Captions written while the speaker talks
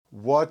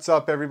What's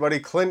up, everybody?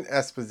 Clint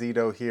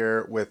Esposito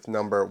here with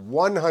number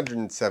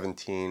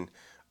 117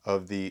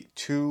 of the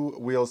Two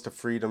Wheels to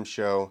Freedom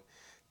show.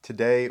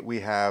 Today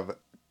we have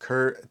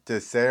Kurt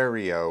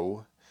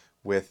Diserio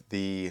with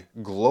the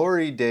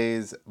Glory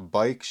Days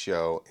bike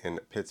show in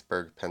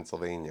Pittsburgh,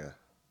 Pennsylvania.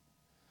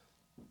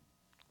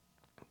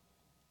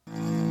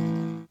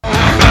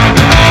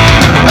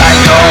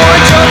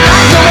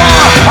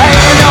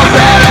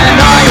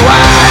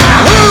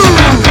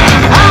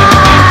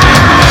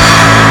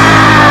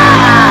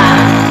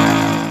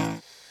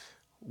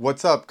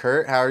 What's up,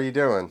 Kurt? How are you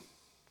doing?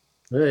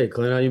 Hey,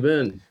 Clint, how you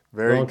been?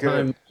 Very Long good.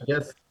 time, I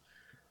guess.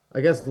 I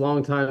guess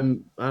long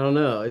time. I don't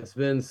know. It's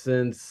been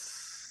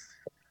since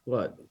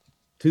what,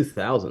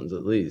 2000s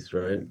at least,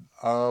 right?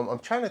 I'm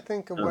trying to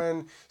think of Uh,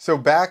 when. So,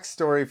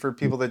 backstory for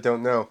people that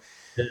don't know.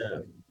 yeah.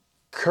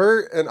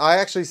 Kurt and I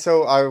actually,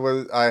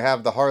 I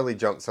have the Harley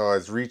jump, so I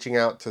was reaching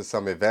out to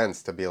some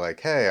events to be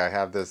like, hey, I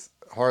have this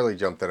Harley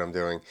jump that I'm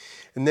doing.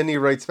 And then he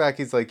writes back,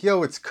 he's like,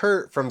 yo, it's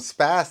Kurt from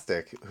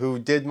Spastic, who he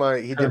did my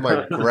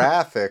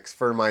graphics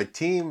for my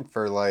team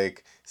for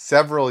like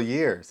several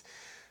years.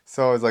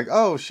 So I was like,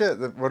 oh shit,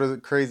 what a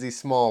crazy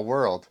small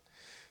world.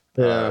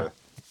 Uh, Yeah.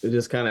 We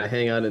just kind of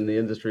hang out in the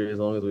industry as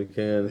long as we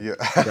can. yeah,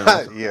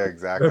 Bounce yeah,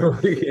 exactly. wherever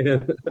we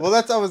can.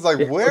 I was like,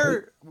 Yeah.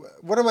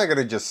 what am I going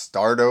to just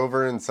start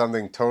over in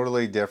something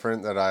totally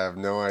different that I have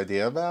no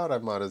idea about? I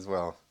might as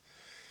well.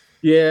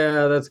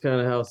 Yeah, that's kind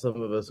of how some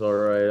of us are,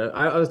 right?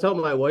 I was telling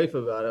my wife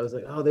about it. I was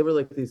like, oh, they were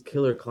like these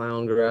killer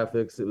clown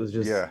graphics. It was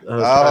just, Yeah. I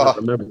was trying to Oh,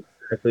 remember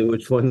exactly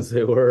which ones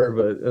they were,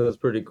 but it was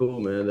pretty cool,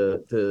 man,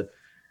 to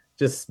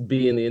just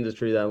be in the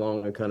industry that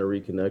long and kind of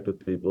reconnect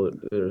with people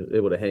that are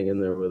able to hang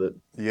in there with it.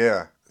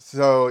 yeah.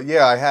 So,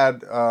 yeah, I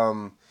had,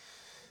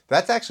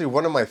 that's actually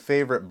one of my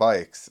favorite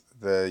bikes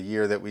the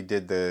year that we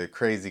did the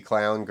crazy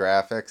clown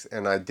graphics.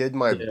 And I did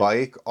my Yeah.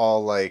 bike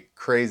all like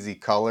crazy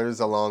colors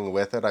along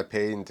with it. I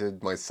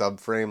painted my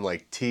subframe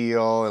like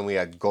teal and we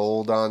had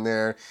gold on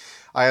there.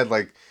 I had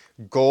like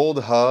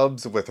gold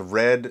hubs with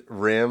red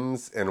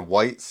rims and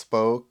white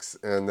spokes.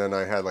 And then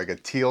I had like a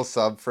teal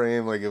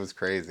subframe. Like it was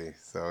crazy.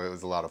 So it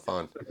was a lot of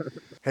fun.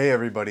 Hey,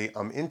 everybody,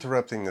 I'm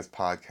interrupting this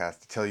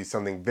podcast to tell you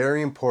something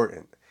very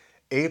important.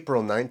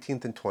 April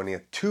 19th and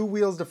 20th, Two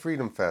Wheels to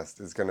Freedom Fest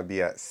is going to be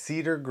at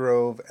Cedar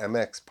Grove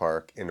MX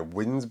Park in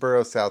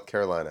Winnsboro, South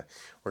Carolina.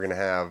 We're going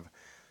to have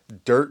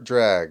dirt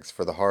drags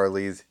for the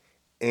Harleys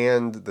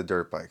and the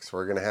dirt bikes.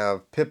 We're going to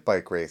have pit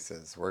bike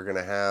races. We're going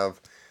to have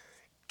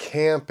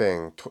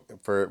camping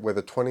for with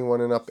a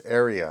 21 and up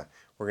area.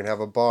 We're going to have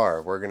a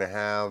bar. We're going to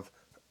have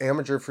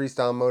amateur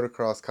freestyle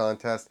motocross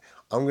contest.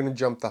 I'm going to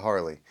jump the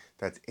Harley.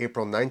 That's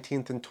April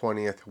 19th and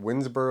 20th,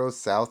 Winnsboro,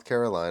 South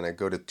Carolina.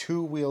 Go to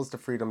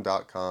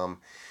twowheelstofreedom.com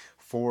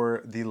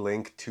for the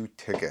link to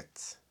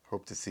tickets.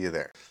 Hope to see you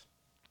there.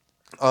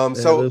 Yeah,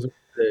 So those are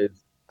days.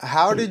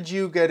 how did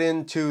you get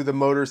into the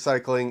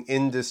motorcycling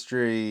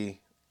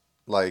industry,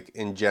 like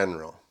in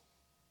general?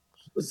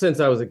 Since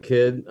I was a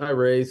kid, I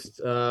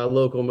raced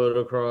local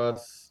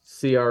motocross,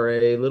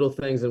 CRA, little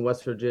things in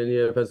West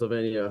Virginia,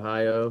 Pennsylvania,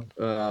 Ohio.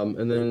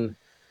 And then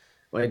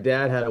my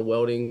dad had a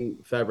welding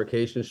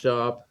fabrication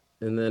shop.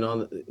 And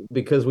then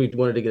because we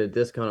wanted to get a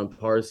discount on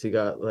parts, he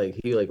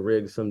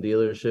rigged some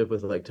dealership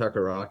with like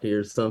Takaraki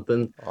or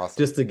something Awesome.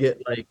 just to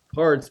get like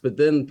parts. But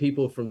then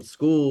people from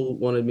school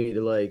wanted me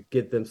to like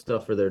get them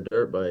stuff for their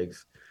dirt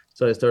bikes.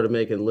 So I started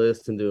making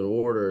lists and doing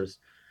orders.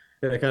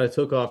 And it kind of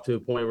took off to a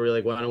point where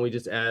like, why don't we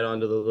just add on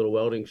to the little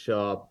welding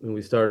shop? And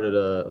we started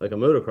a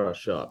motocross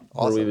shop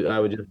where Awesome. I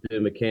would just do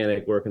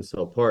mechanic work and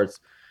sell parts.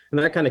 And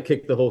that kind of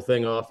kicked the whole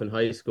thing off in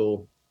high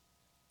school.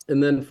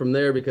 And then from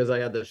there, because I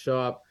had the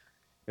shop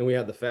and we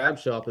had the fab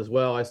shop as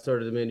well, I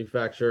started to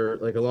manufacture,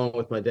 like along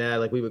with my dad,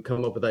 like we would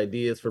come up with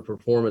ideas for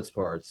performance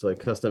parts, like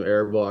custom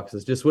air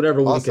boxes, just whatever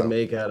we could Awesome.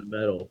 make out of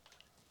metal.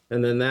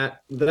 And then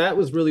that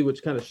was really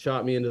what kind of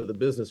shot me into the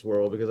business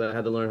world because I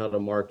had to learn how to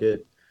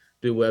market,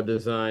 do web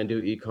design, do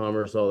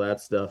e-commerce, all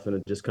that stuff, and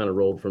it just kind of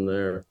rolled from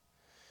there.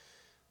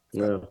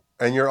 Yeah.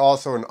 And you're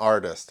also an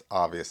artist,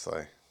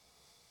 obviously.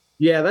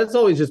 Yeah, that's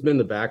always just been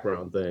the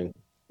background thing.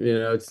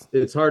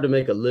 It's hard to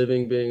make a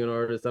living being an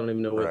artist. I don't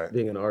even know what Right.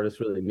 being an artist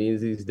really means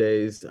these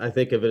days. I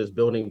think of it as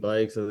building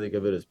bikes. I think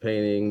of it as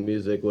painting,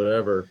 music,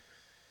 whatever.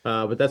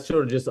 But that's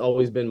sort of just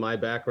always been my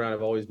background.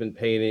 I've always been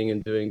painting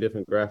and doing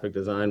different graphic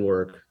design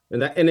work,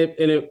 and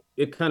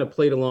it kind of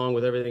played along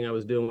with everything I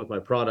was doing with my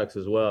products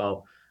as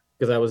well,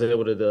 because I was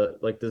able to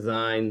like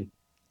design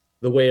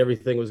the way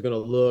everything was going to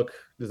look,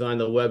 design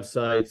the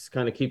websites,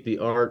 kind of keep the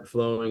art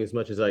flowing as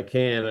much as I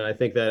can. And I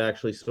think that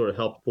actually sort of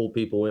helped pull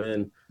people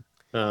in,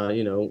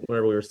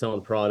 whenever we were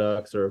selling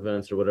products or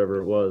events or whatever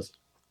it was.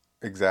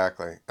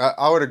 Exactly.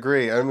 I would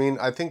agree. I mean,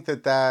 I think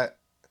that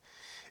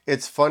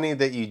it's funny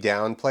that you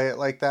downplay it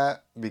like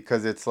that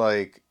because it's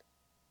like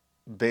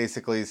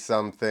basically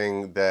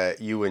something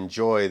that you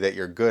enjoy that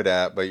you're good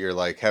at, but you're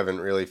like haven't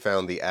really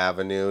found the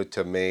avenue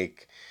to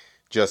make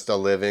just a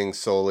living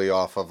solely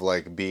off of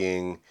like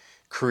being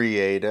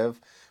creative.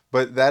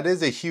 But that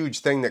is a huge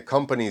thing that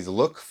companies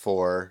look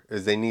for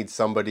is they need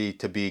somebody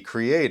to be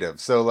creative.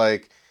 So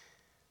like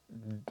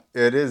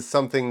it is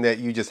something that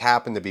you just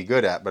happen to be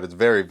good at, but it's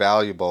very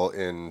valuable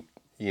in,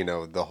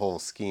 the whole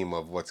scheme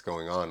of what's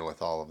going on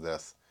with all of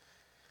this.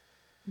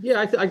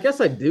 Yeah, I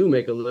guess I do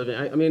make a living.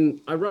 I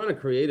mean, I run a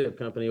creative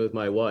company with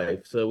my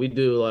wife, so we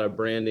do a lot of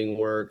branding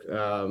work,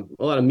 a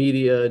lot of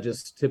media,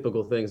 just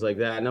typical things like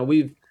that. Now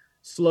we've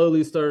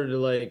slowly started to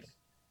like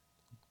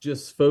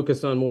just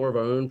focus on more of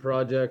our own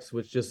projects,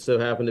 which just so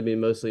happen to be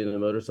mostly in the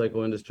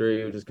motorcycle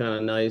industry, which is kind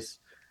of nice.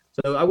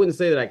 So I wouldn't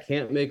say that I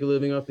can't make a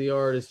living off the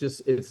art. It's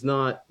just it's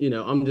not,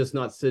 I'm just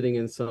not sitting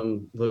in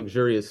some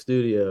luxurious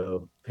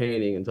studio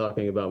painting and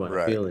talking about my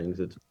Right. feelings.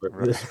 It's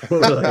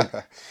more like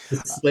Right.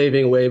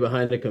 slaving away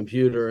behind a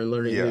computer and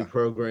learning new Yeah.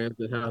 programs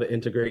and how to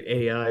integrate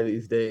AI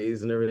these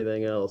days and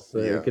everything else.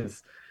 Yeah. Like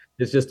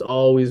it's just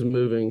always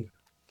moving.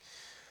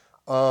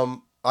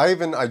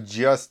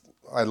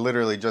 I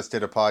literally just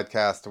did a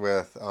podcast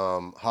with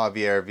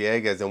Javier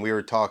Viegas, and we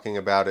were talking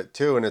about it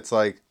too. And it's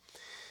like,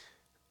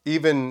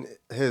 even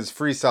his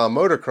freestyle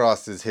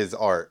motocross is his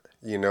art.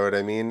 You know what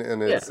I mean?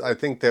 And Yeah. I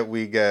think that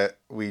we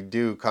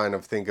do kind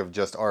of think of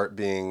just art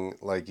being,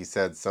 like you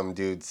said, some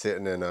dude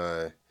sitting in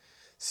a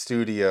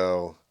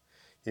studio,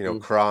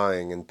 Mm.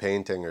 crying and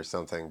painting or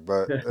something.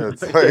 But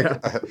it's like,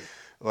 Yeah.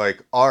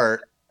 like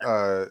art,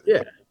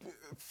 Yeah.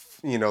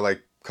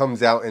 like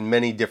comes out in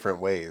many different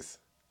ways.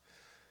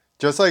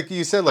 Just like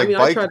you said, I like mean, I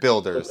try bike to tell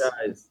builders.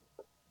 guys.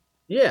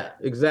 Yeah,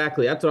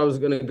 exactly. That's what I was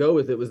going to go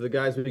with. It was the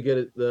guys we get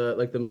at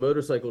the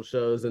motorcycle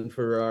shows and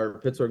for our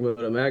Pittsburgh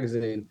Moto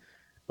magazine.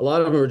 A lot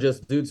of them are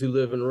just dudes who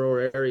live in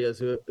rural areas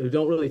who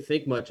don't really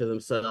think much of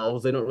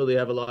themselves. They don't really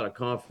have a lot of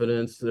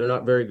confidence. They're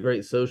not very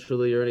great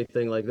socially or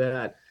anything like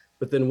that.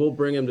 But then we'll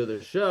bring them to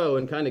the show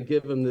and kind of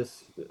give them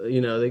this,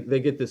 they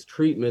get this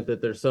treatment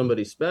that they're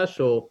somebody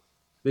special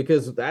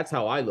because that's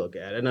how I look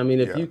at it. And I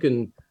mean, if Yeah. you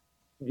can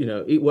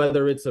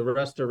whether it's a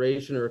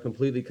restoration or a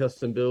completely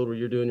custom build where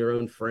you're doing your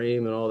own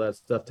frame and all that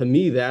stuff, to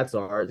me that's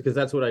art because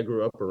that's what I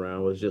grew up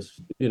around was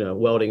just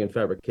welding and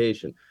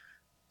fabrication.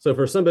 So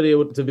for somebody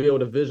to be able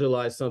to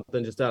visualize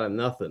something just out of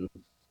nothing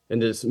and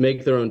just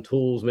make their own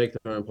tools, make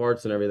their own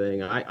parts and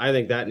everything, I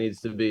think that needs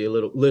to be a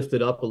little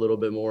lifted up a little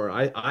bit more.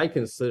 I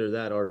consider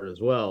that art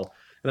as well.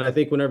 And I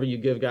think whenever you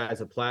give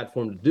guys a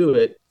platform to do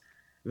it,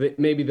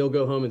 maybe they'll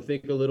go home and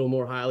think a little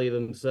more highly of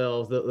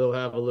themselves. They'll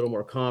have a little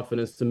more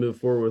confidence to move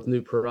forward with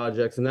new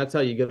projects, and that's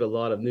how you get a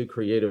lot of new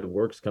creative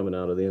works coming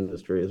out of the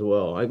industry as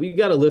well. We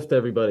got to lift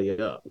everybody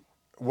up,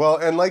 Well,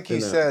 and like you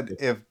and said,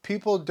 if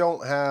people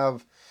don't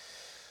have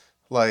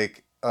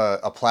like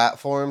a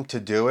platform to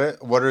do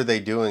it, what are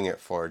they doing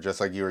it for? Just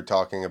like you were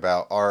talking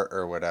about art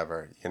or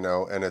whatever,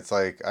 And it's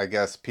like, I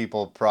guess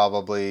people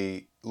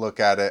probably look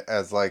at it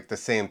as like the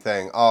same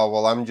thing. Oh,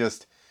 well,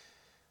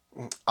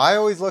 I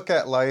always look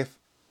at life.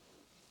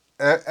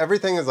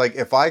 Everything is like,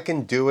 if I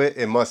can do it,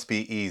 it must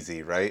be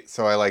easy, right?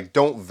 So I like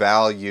don't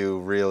value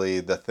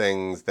really the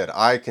things that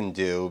I can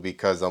do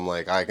because I'm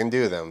like, I can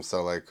do them.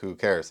 So like, who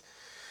cares?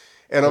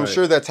 And I'm right.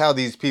 sure that's how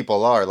these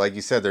people are. Like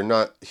you said, they're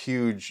not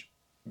huge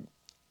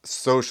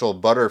social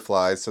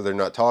butterflies, so they're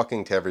not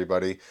talking to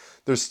everybody.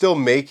 They're still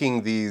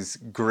making these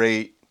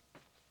great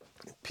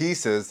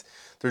pieces.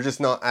 They're just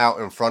not out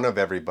in front of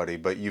everybody,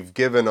 but you've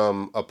given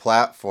them a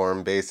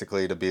platform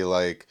basically to be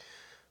like,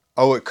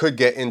 oh, it could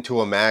get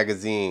into a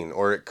magazine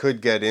or it could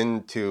get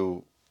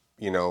into,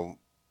 you know,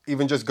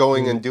 even just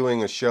going and Mm-hmm.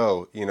 doing a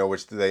show,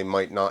 which they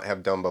might not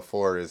have done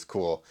before is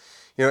cool.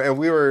 And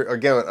we were,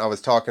 again, I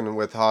was talking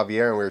with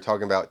Javier and we were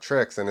talking about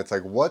tricks, and it's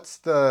like,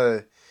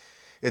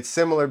 it's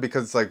similar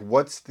because it's like,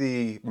 what's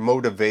the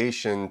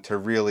motivation to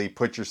really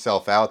put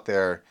yourself out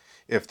there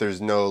if there's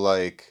no,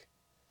 like,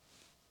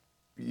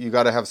 you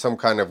got to have some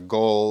kind of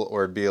goal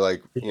or be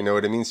like, you know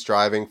what I mean,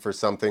 striving for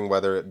something,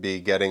 whether it be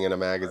getting in a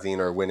magazine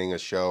or winning a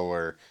show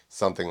or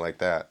something like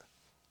that.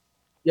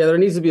 Yeah, there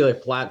needs to be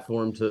like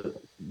platform to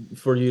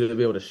for you to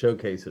be able to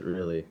showcase it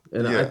really,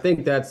 and I Yeah,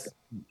 think that's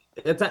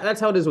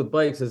how it is with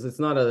bikes. Is it's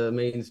not a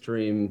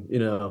mainstream.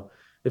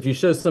 If you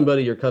show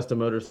somebody your custom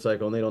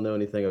motorcycle and they don't know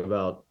anything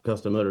about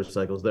custom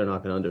motorcycles, they're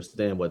not going to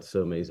understand what's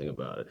so amazing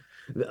about it.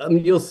 I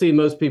mean, you'll see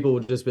most people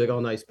would just be like,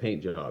 "Oh, nice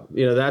paint job."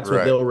 That's what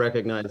right. they'll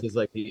recognize as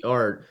like the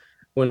art.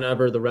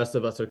 Whenever the rest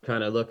of us are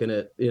kind of looking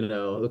at,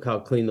 look how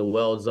clean the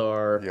welds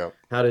are. Yep.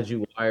 How did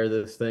you wire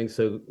this thing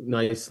so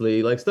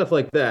nicely? Like stuff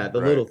like that,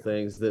 the Right. little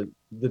things that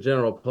the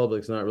general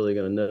public's not really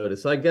going to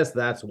notice. So I guess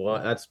that's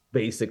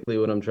basically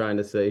what I'm trying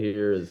to say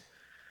here is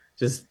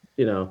just,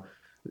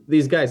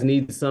 these guys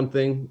need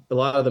something. A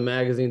lot of the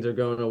magazines are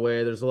going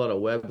away. There's a lot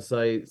of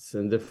websites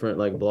and different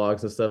like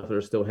blogs and stuff that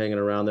are still hanging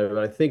around there.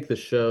 But I think the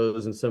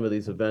shows and some of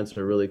these events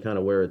are really kind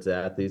of where it's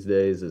at these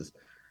days is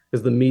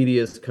because the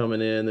media's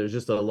coming in. There's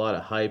just a lot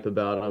of hype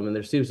about them, and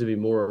there seems to be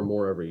more and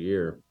more every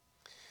year.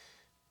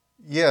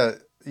 Yeah,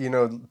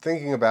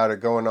 thinking about it,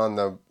 going on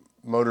the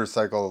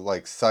motorcycle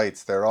like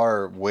sites, there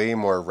are way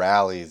more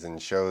rallies and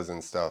shows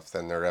and stuff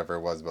than there ever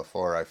was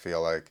before, I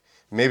feel like.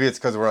 Maybe it's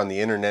because we're on the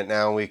internet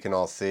now and we can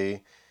all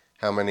see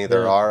how many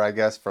there Yeah. are, I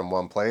guess, from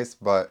one place,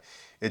 but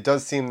it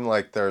does seem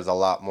like there's a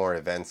lot more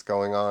events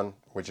going on,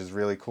 which is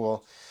really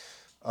cool.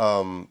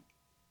 Um,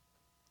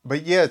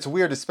 But yeah, it's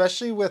weird,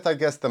 especially with, I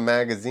guess, the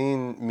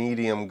magazine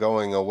medium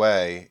going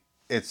away.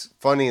 It's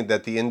funny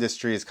that the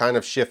industry is kind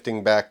of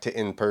shifting back to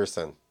in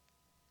person.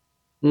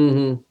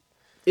 Hmm.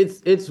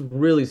 It's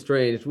really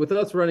strange. With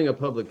us running a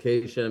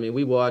publication, I mean,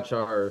 we watch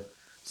our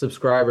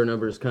subscriber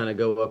numbers kind of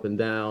go up and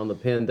down. The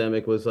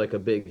pandemic was like a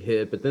big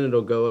hit, but then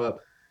it'll go up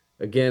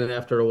again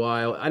after a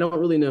while. I don't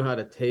really know how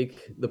to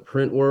take the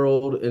print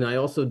world, and I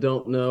also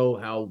don't know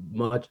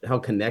how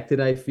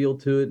connected I feel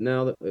to it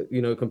now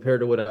that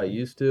compared to what I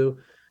used to.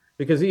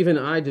 Because even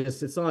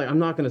it's not like I'm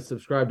not going to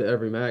subscribe to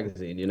every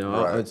magazine,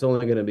 Right, it's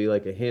only going to be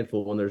like a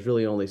handful, and there's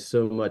really only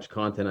so much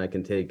content I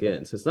can take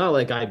in. So it's not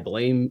like I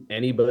blame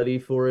anybody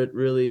for it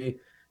really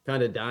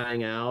kind of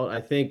dying out.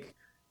 I think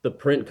the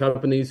print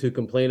companies who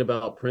complain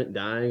about print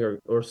dying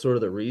are sort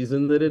of the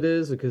reason that it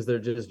is because they're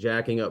just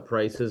jacking up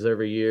prices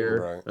every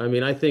year. right. I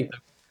mean, I think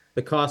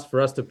the cost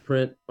for us to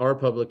print our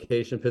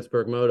publication,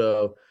 Pittsburgh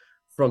Moto,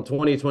 from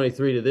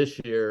 2023 to this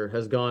year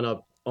has gone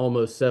up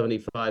almost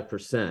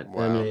 75%. I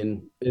Wow.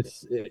 mean,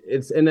 it's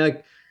and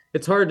like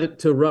it's hard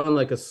to run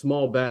like a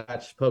small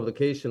batch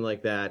publication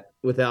like that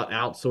without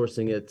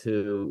outsourcing it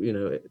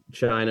to,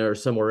 China or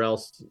somewhere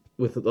else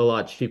with a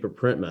lot cheaper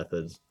print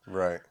methods.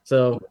 Right.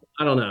 So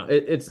I don't know.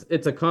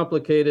 It's a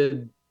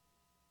complicated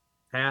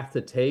path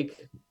to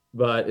take,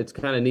 but it's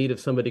kind of neat if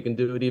somebody can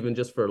do it even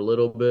just for a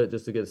little bit,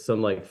 just to get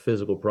some like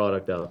physical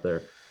product out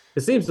there.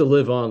 It seems to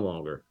live on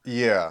longer.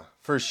 Yeah,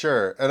 for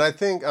sure. And I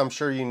think I'm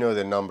sure you know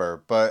the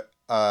number, but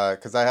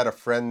because I had a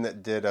friend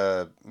that did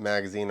a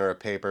magazine or a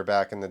paper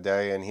back in the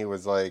day, and he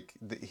was like,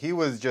 he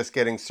was just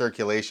getting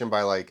circulation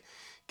by like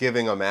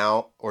giving them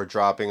out or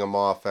dropping them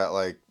off at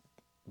like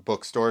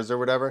bookstores or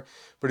whatever.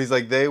 But he's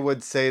like, they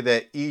would say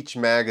that each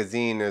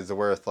magazine is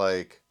worth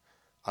like,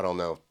 I don't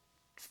know,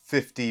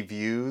 50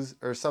 views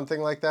or something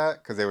like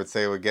that. Because they would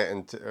say it would get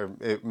into, or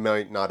it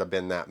might not have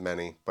been that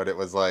many, but it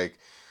was like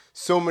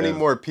so many Yeah.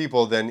 more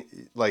people than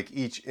like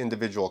each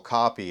individual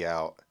copy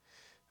out.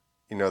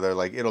 They're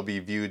like, it'll be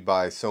viewed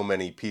by so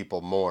many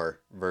people more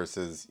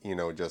versus,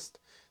 just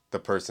the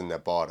person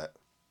that bought it.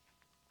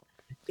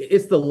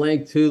 It's the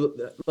length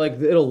too. Like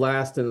it'll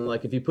last, and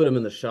like if you put them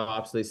in the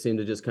shops, they seem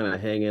to just kind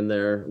of hang in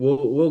there.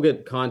 We'll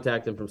get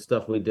contacted from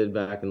stuff we did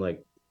back in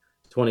like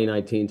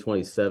 2019,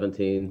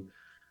 2017.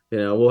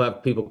 We'll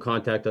have people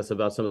contact us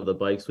about some of the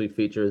bikes we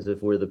feature as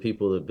if we're the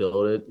people that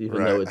build it,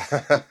 even though Right.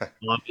 it's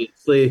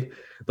obviously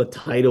the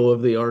title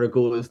of the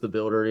article is the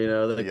builder,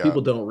 like Yeah.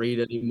 people don't read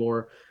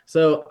anymore.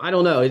 So I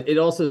don't know. It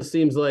also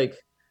seems like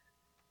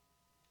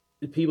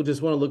people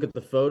just want to look at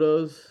the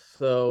photos.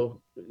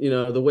 So,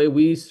 the way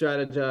we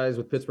strategize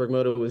with Pittsburgh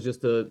Moto was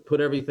just to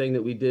put everything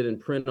that we did in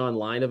print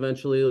online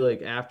eventually.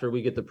 Like after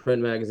we get the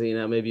print magazine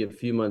out, maybe a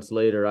few months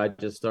later, I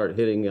just start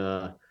hitting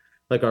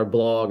like our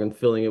blog and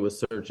filling it with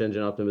search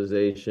engine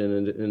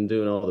optimization and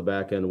doing all the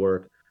back end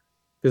work.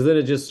 Because then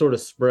it just sort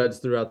of spreads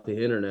throughout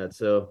the internet.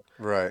 So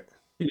Right.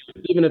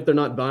 even if they're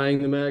not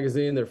buying the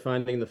magazine, they're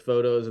finding the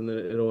photos and then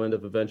it'll end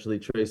up eventually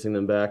tracing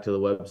them back to the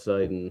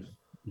website, and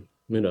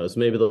who knows?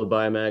 Maybe they'll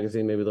buy a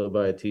magazine, maybe they'll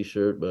buy a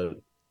T-shirt,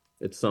 but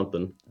it's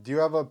something. Do you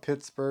have a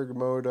Pittsburgh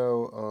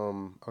Moto?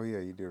 Oh yeah,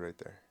 you do right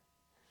there.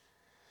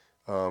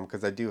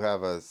 Because I do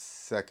have a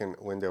second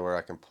window where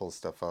I can pull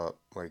stuff up.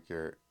 I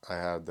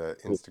have the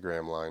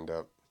Instagram lined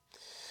up,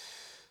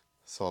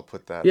 so I'll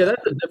put that Yeah, up.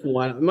 that's a different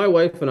one. My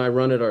wife and I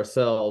run it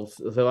ourselves,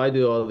 so I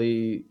do all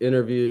the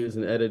interviews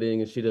and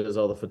editing, and she does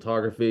all the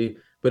photography.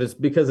 But it's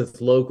because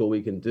it's local,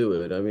 we can do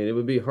it. I mean, it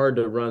would be hard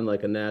to run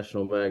like a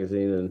national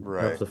magazine and have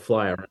Right. to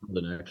fly around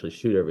and actually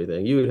shoot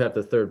everything. You would have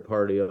to third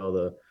party all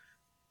the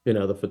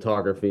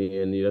photography,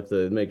 and you have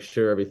to make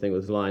sure everything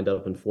was lined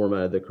up and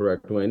formatted the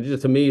correct way. And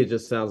just to me, it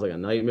just sounds like a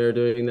nightmare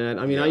doing that.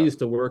 I mean, I Yeah. used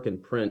to work in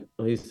print.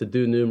 I used to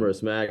do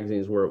numerous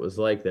magazines where it was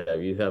like that.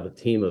 You'd have a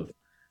team of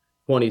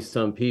 20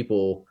 some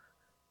people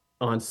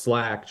on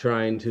Slack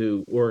trying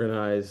to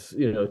organize,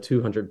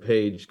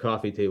 200-page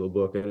coffee table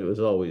book, and it was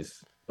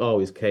always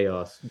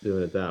chaos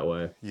doing it that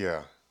way.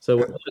 Yeah. So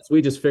Uh, with us,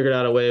 we just figured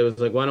out a way. It was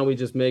like, why don't we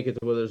just make it to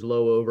where there's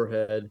low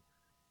overhead?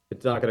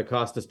 It's not going to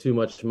cost us too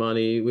much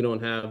money. We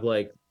don't have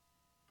like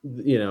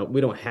we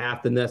don't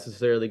have to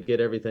necessarily get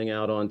everything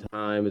out on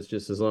time. It's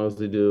just as long as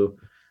we do,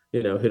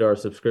 hit our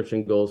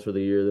subscription goals for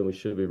the year, then we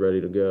should be ready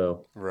to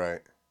go.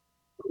 Right.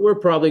 We're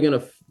probably going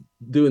to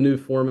do a new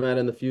format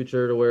in the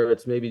future to where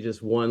it's maybe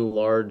just one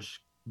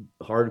large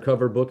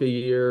hardcover book a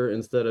year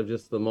instead of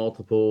just the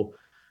multiple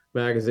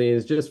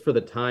magazines, just for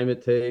the time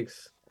it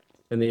takes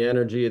and the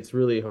energy. It's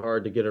really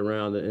hard to get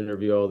around to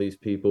interview all these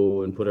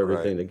people and put Right.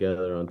 everything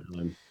together on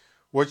time.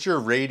 What's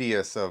your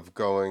radius of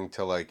going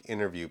to like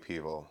interview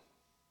people?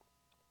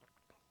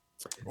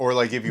 Or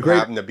like if you Great.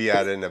 happen to be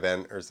at an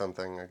event or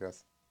something, I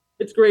guess.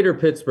 It's greater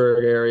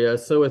Pittsburgh area.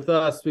 So with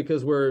us,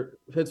 because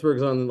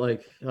Pittsburgh's on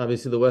like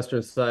obviously the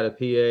western side of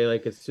PA,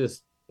 like it's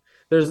just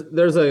there's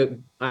a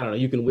I don't know,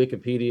 you can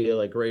Wikipedia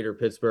like greater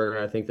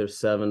Pittsburgh. I think there's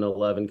 7,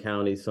 11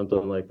 counties,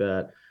 something like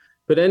that.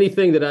 But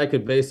anything that I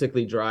could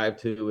basically drive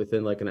to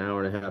within like an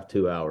hour and a half,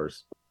 2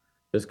 hours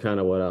is kind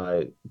of what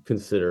I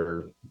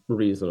consider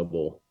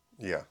reasonable.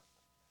 Yeah.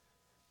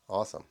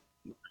 Awesome.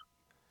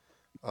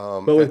 But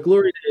And with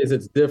Glory Days,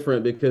 it's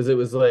different because it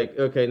was like,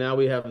 okay, now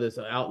we have this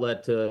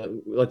outlet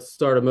to let's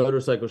start a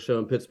motorcycle show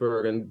in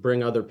Pittsburgh and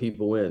bring other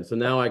people in. So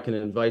now I can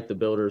invite the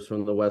builders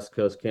from the West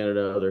Coast,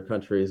 Canada, other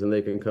countries, and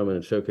they can come in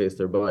and showcase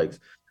their bikes.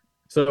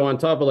 So on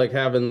top of like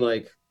having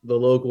like the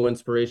local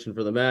inspiration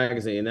for the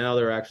magazine, now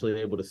they're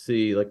actually able to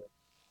see like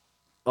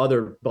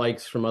other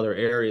bikes from other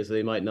areas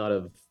they might not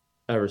have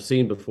ever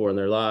seen before in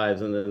their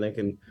lives, and then they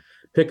can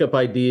pick up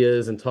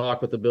ideas and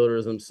talk with the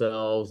builders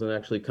themselves and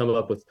actually come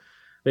up with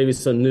maybe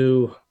some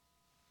new,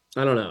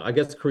 I don't know, I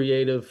guess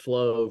creative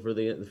flow for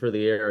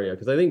the area,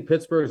 because I think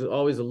Pittsburgh is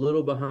always a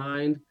little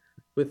behind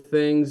with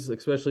things,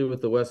 especially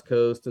with the West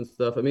Coast and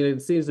stuff. I mean,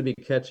 it seems to be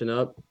catching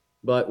up,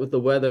 but with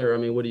the weather, I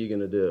mean, what are you going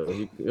to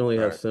do? You only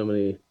have right, so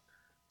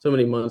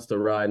many months to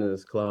ride in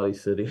this cloudy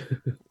city.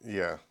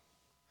 yeah,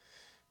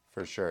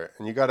 for sure.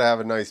 And you got to have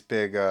a nice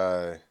big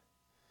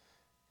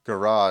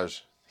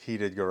garage,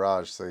 heated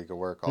garage, so you can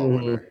work all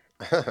winter.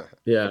 Mhm.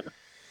 Yeah.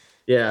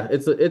 Yeah,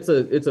 it's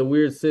a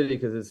weird city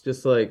because it's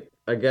just like,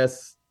 I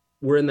guess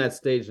we're in that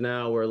stage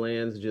now where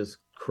land's just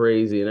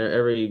crazy, and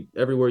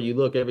everywhere you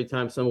look, every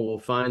time someone will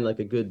find like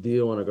a good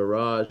deal on a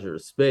garage or a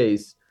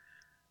space,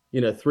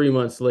 3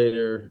 months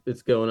later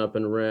it's going up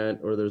in rent,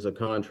 or there's a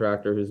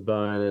contractor who's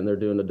buying it and they're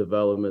doing a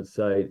development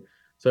site.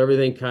 So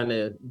everything kind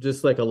of,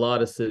 just like a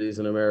lot of cities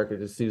in America,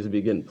 just seems to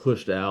be getting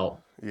pushed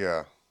out.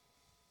 Yeah,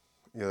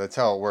 yeah, that's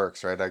how it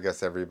works, right? I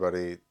guess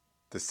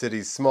the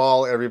city's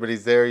small,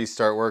 everybody's there. You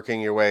start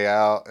working your way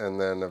out, and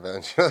then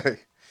eventually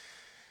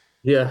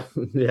Yeah,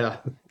 yeah.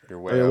 you're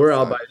I way mean, we're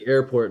out by outside. the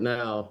airport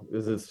now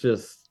because it's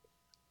just,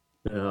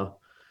 you know,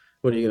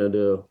 what are you gonna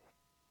do?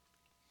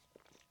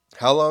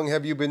 How long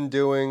have you been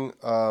doing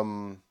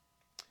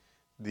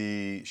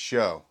the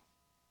show?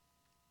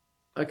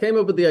 I came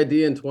up with the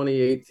idea in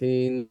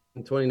 2018.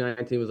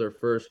 2019 was our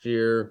first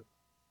year.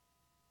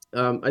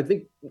 I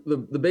think the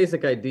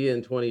basic idea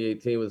in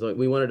 2018 was like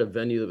we wanted a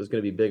venue that was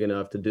going to be big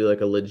enough to do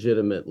like a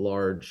legitimate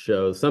large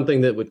show,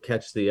 something that would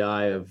catch the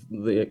eye of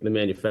the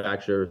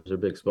manufacturers or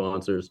big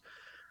sponsors.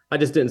 I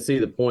just didn't see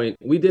the point.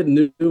 We did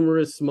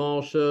numerous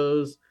small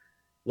shows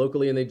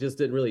locally, and they just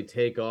didn't really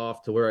take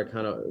off to where I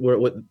kind of where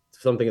what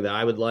something that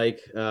I would like.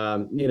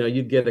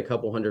 You'd get a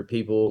couple hundred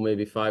people,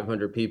 maybe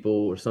 500 people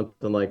or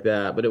something like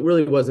that, but it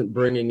really wasn't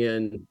bringing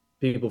in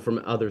people from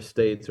other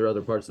states or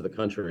other parts of the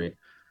country.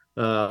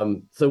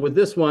 So with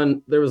this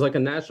one, there was like a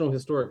national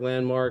historic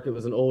landmark. It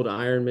was an old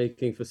iron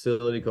making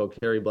facility called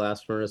Cary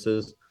Blast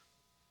Furnaces,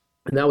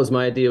 and that was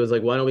my idea. Was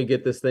like, why don't we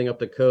get this thing up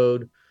to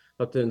code,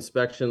 up to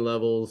inspection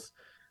levels,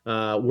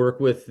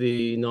 work with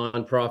the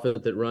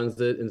nonprofit that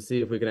runs it, and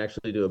see if we can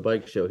actually do a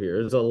bike show here.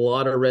 There's a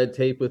lot of red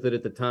tape with it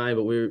at the time,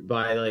 but we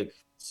by like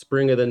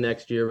spring of the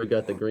next year, we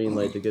got the green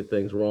light to get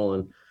things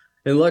rolling.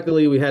 And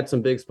luckily, we had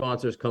some big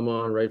sponsors come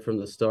on right from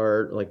the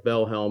start, like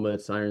Bell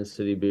Helmets, Iron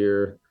City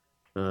Beer,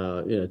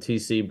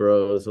 TC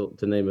Bros,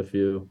 to name a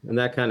few, and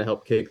that kind of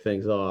helped kick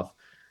things off.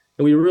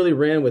 And we really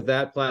ran with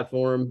that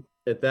platform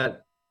at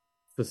that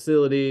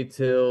facility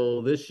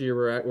till this year.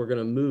 We're going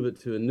to move it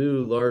to a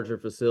new larger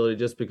facility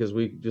just because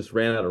we just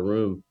ran out of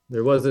room.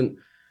 There wasn't,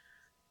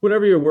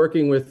 whenever you're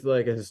working with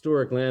like a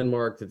historic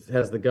landmark that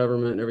has the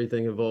government and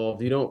everything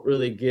involved, you don't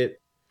really get,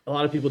 a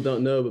lot of people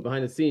don't know, but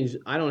behind the scenes,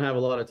 I don't have a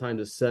lot of time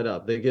to set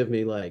up. They give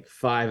me like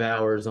 5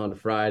 hours on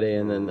Friday,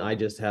 and then Mm, I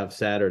just have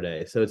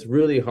Saturday. So it's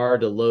really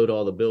hard to load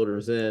all the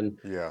builders in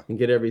yeah, and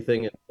get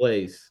everything in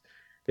place.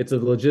 It's a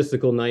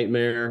logistical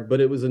nightmare, but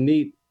it was a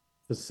neat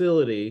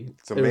facility.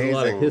 it's There was a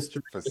lot of amazing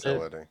history in it.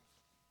 facility.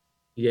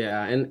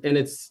 Yeah, and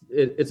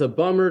it's a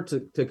bummer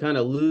to kind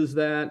of lose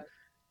that,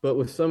 but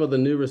with some of the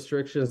new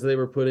restrictions they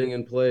were putting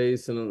in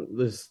place, and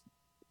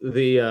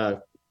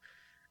the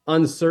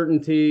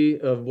uncertainty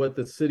of what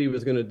the city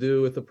was going to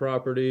do with the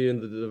property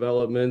and the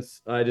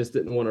developments, I just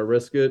didn't want to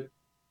risk it.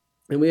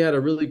 And we had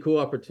a really cool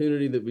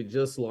opportunity that we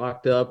just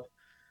locked up,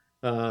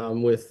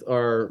 with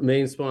our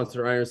main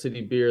sponsor, Iron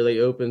City Beer. They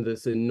opened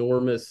this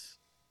enormous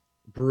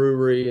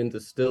brewery and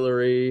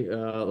distillery,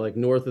 like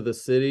north of the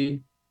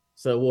city.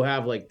 So we'll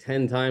have like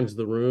 10 times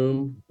the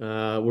room.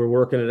 We're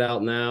working it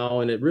out now.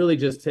 And it really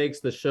just takes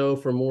the show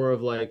from more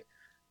of like,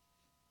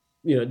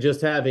 just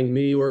having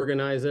me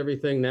organize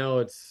everything. Now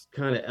it's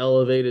kind of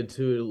elevated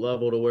to a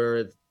level to where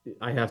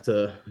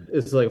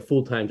it's like a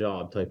full-time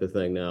job type of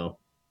thing now.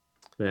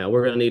 Yeah,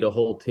 we're going to need a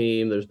whole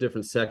team. There's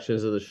different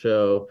sections of the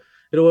show.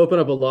 It'll open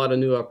up a lot of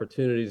new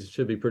opportunities. It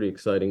should be pretty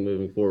exciting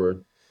moving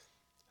forward.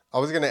 I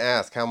was going to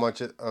ask how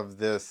much of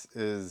this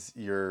is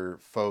your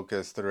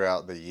focus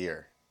throughout the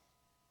year.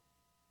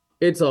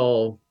 It's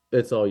all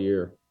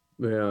year.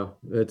 Yeah.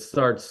 It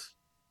starts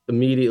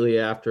immediately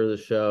after the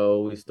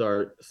show.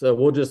 So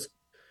we'll just,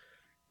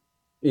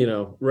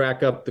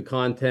 rack up the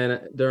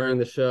content during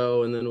the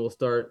show, and then we'll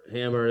start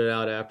hammering it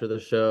out after the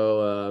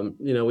show.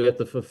 We have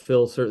to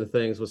fulfill certain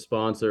things with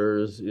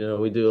sponsors.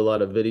 We do a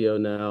lot of video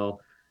now.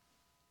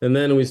 And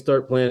then we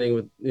start planning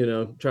with,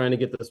 trying to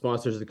get the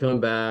sponsors to come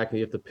back, and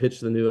you have to pitch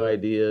the new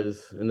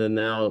ideas. And then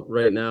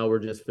right now, we're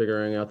just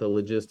figuring out the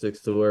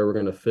logistics to where we're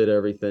going to fit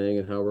everything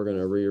and how we're going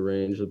to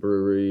rearrange the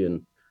brewery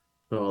and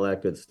all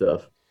that good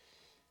stuff.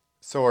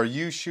 So are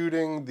you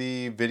shooting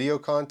the video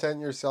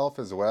content yourself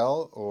as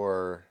well,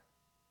 or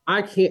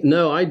I can't.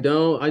 No, I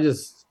don't.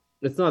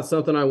 It's not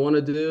something I want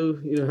to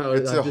do. You know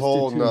it's how I a just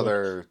do whole too much.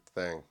 nother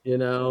thing?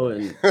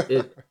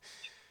 And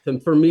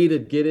and for me to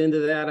get into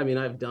that, I mean,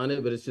 I've done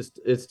it, but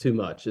it's too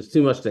much. It's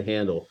too much to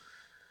handle.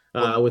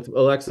 Well, With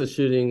Alexa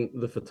shooting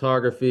the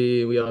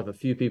photography, we have a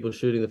few people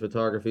shooting the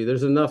photography.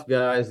 There's enough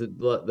guys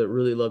that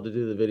really love to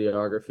do the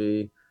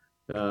videography.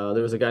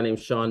 There was a guy named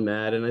Sean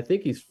Madden. I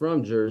think he's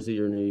from Jersey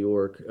or New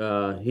York.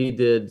 He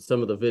did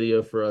some of the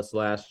video for us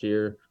last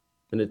year,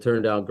 and it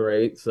turned out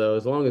great. So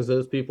as long as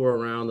those people are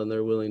around and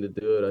they're willing to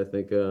do it, I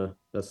think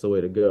that's the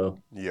way to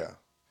go. yeah,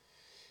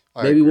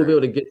 I Maybe we'll be agree.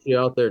 able to get you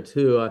out there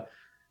too.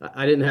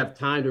 I didn't have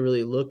time to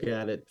really look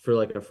at it for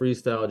like a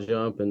freestyle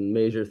jump and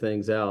measure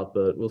things out,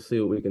 but we'll see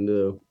what we can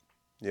do.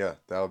 Yeah,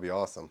 that would be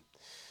awesome.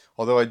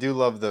 Although I do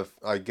love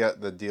I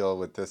get the deal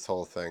with this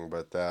whole thing,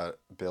 but that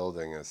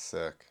building is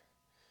sick.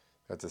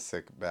 That's a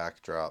sick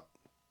backdrop.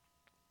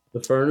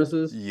 The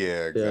furnaces?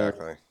 Yeah, Yeah.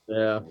 exactly.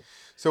 Yeah.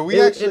 So we It's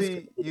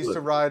actually used cool.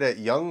 to ride at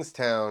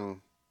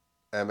Youngstown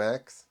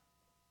MX,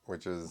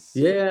 which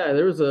is, Yeah,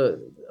 there was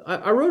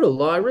I rode a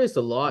lot. I raced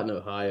a lot in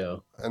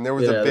Ohio. and there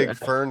was a Yeah, big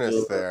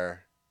furnace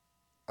there,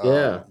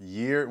 yeah.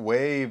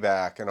 way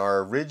back. And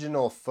our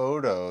original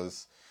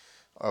photos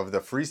of the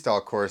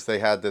freestyle course, they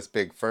had this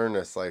big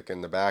furnace like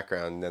in the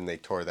background, and then they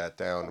tore that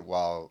down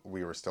while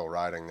we were still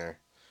riding there.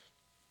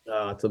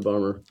 Ah, it's a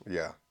bummer.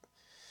 Yeah.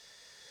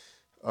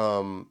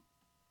 Um,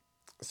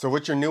 so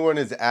what your new one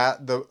is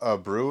at the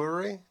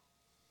brewery?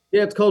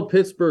 Yeah, it's called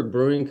Pittsburgh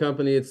Brewing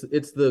Company. It's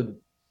the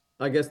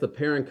I guess the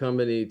parent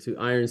company to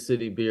Iron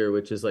City Beer,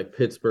 which is like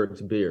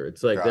Pittsburgh's beer.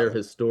 It's like Got their it.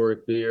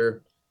 historic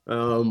beer.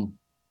 Um,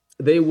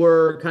 they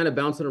were kind of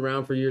bouncing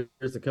around for years.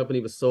 The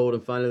company was sold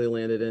and finally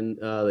landed in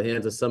the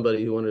hands of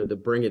somebody who wanted to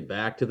bring it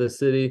back to the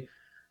city.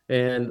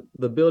 And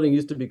the building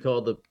used to be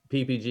called the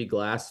PPG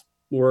Glass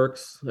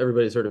Works.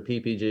 Everybody's heard of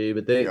PPG,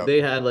 but Yep.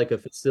 they had like a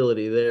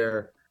facility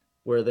there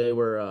where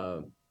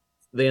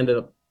they ended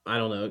up, I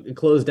don't know, it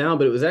closed down,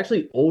 but it was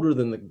actually older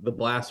than the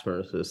blast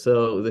furnaces.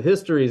 So the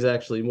history is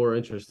actually more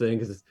interesting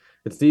because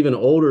it's even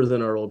older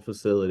than our old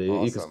facility.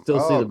 You can Awesome. still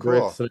see Oh, the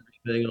cool. bricks and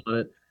everything on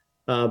it.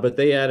 But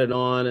they added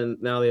on,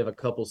 and now they have a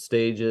couple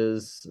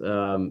stages,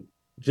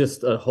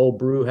 just a whole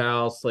brew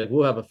house. Like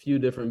we'll have a few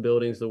different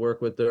buildings to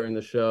work with during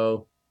the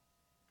show,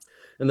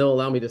 and they'll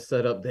allow me to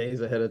set up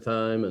days ahead of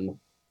time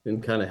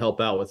and kind of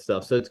help out with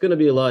stuff. So it's going to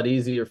be a lot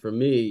easier for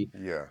me.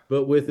 Yeah.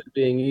 But with it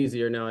being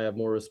easier, now I have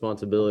more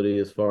responsibility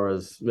as far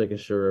as making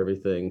sure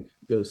everything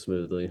goes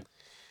smoothly.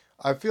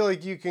 I feel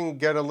like you can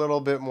get a little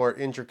bit more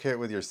intricate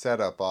with your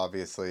setup,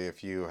 obviously,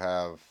 if you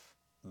have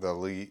the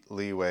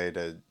leeway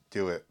to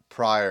do it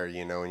prior, and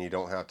you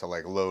don't have to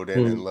like load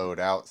in and Hmm. load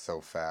out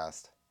so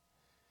fast.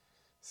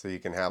 So you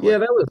can have Yeah, like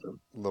that was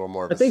a little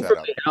more of I a think from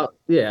setup. the out,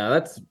 yeah,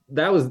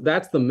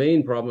 that's the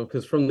main problem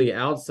because from the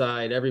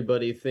outside,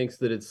 everybody thinks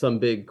that it's some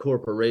big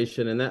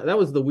corporation, and that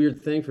was the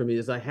weird thing for me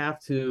is I have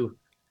to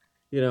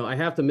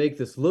make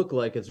this look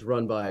like it's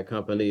run by a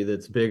company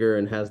that's bigger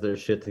and has their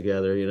shit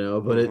together,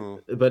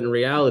 Mm-hmm. but in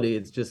reality,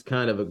 it's just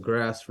kind of a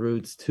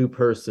grassroots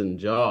two-person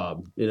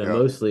job. Yep.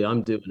 Mostly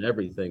I'm doing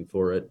everything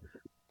for it.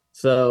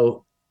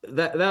 So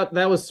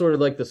that was sort of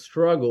like the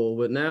struggle,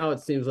 but now it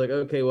seems like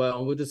okay,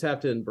 well, we'll just have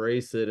to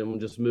embrace it and we'll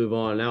just move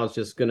on. Now it's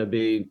just going to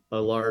be a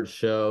large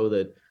show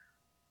that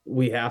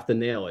we have to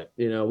nail it.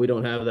 We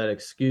don't have that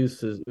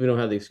excuses. We don't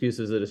have the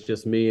excuses that it's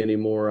just me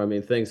anymore. I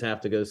mean, things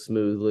have to go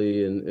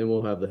smoothly, and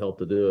we'll have the help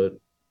to do it.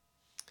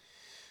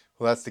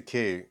 Well, that's the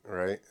key,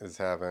 right? Is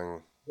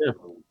having Yeah.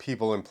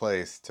 people in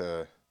place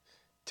to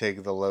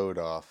take the load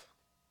off.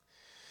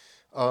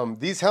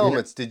 These Yeah.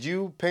 helmets, did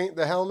you paint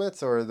the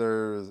helmets or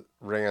they're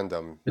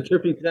random? The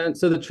Trippy 10.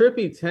 So the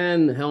Trippy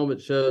 10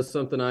 helmet show is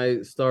something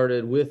I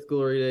started with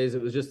Glory Days.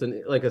 It was just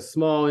like a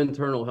small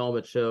internal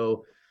helmet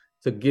show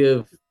to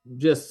give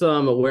just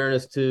some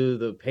awareness to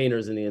the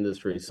painters in the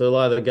industry. So a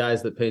lot of the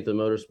guys that paint the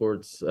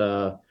motorsports,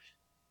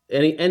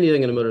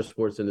 anything in the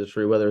motorsports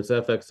industry, whether it's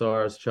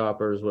FXRs,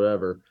 choppers,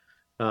 whatever.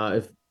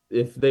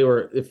 If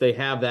they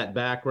have that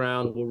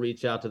background, we'll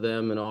reach out to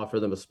them and offer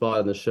them a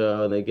spot in the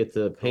show, and they get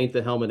to Cool. paint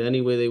the helmet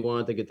any way they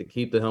want. They get to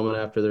keep the helmet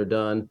after they're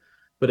done,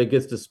 but it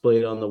gets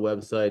displayed on the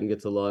website and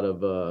gets a lot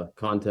of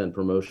content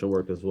promotion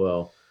work as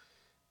well.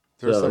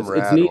 There's So some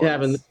it's rad neat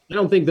having. ones. I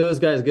don't think those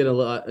guys get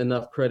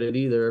enough credit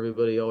either.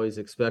 Everybody always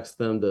expects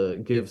them to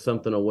give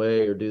something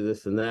away or do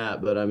this and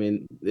that, but I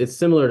mean, it's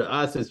similar to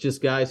us. It's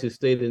just guys who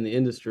stayed in the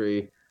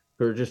industry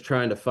who are just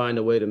trying to find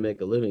a way to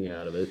make a living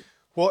out of it.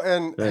 Well,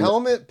 and And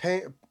helmet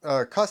paint,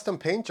 custom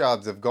paint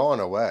jobs have gone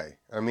away.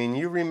 I mean,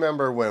 you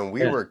remember when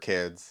we yeah, were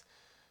kids,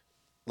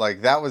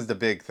 like that was the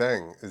big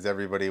thing, is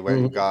everybody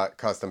went and hmm got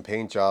custom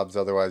paint jobs.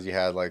 Otherwise, you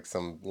had like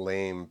some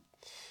lame,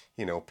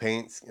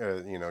 paints,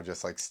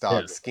 just like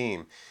yeah, stock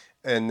scheme.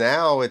 And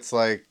now it's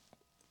like,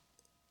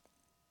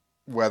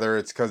 whether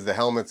it's because the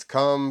helmets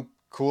come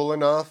cool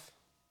enough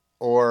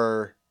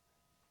or,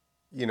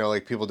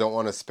 like people don't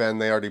want to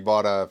spend, they already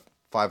bought a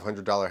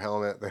 $500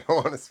 helmet. They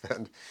don't want to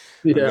spend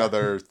Yeah.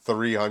 another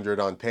 300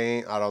 on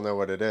paint. I don't know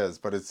what it is,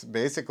 but it's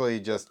basically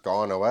just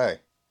gone away.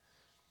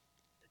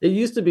 It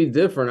used to be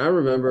different. I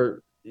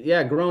remember,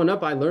 yeah, growing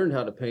up, I learned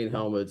how to paint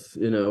helmets,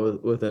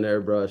 with an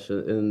airbrush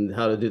and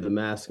how to do the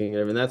masking and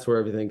everything. That's where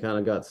everything kind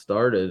of got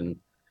started. And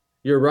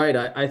you're right.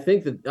 I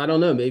think that, I don't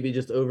know, maybe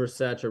just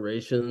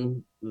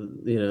oversaturation,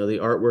 the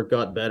artwork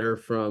got better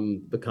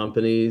from the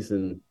companies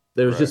and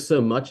there was Right. just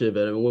so much of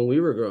it. I mean, when we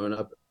were growing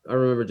up, I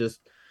remember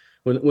just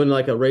when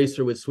like a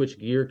racer would switch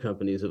gear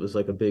companies, it was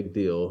like a big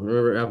deal. I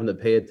remember having to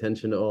pay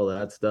attention to all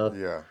that stuff.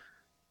 Yeah.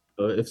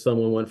 If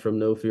someone went from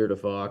No Fear to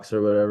Fox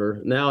or whatever.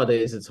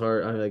 Nowadays it's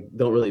hard. I like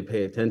don't really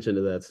pay attention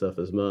to that stuff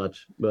as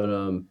much, but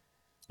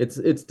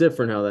it's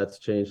different how that's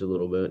changed a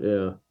little bit.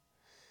 Yeah.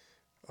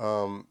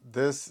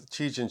 This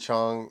Cheech and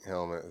Chong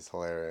helmet is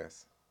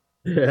hilarious.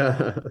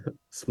 Yeah.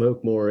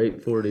 Smoke more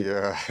 840.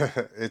 Yeah,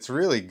 it's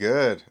really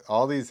good.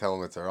 All these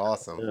helmets are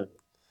awesome. Yeah.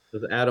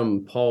 There's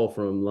Adam Paul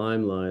from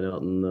Limeline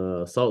out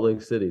in Salt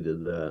Lake City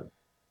did that.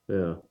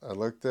 Yeah. I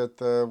looked at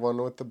the one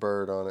with the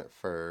bird on it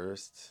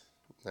first.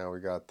 Now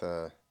we got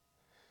the,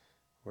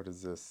 what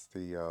is this?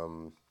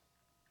 The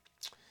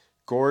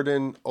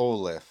Gordon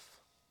Olif.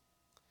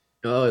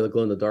 Oh, the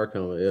glow in the dark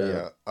helmet. Yeah.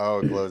 Yeah. Oh,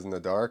 it glows in the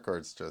dark, or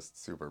it's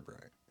just super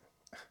bright.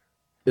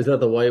 Is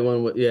that the white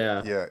one?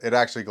 Yeah. Yeah, it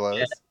actually Yeah, glows.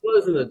 it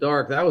glows in the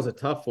dark. That was a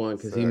tough one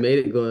because he Sick. made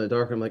it glow in the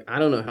dark. I'm like, I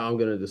don't know how I'm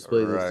going to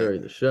display this Right.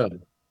 during the show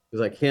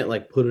because I can't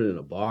like put it in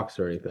a box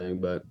or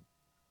anything. But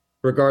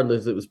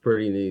regardless, it was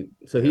pretty neat.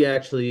 So Yeah. he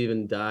actually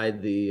even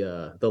dyed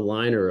the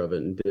liner of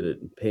it and did it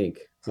in pink,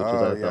 which is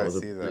Oh, I yeah, thought I was a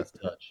see that. nice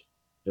touch.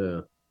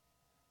 Yeah.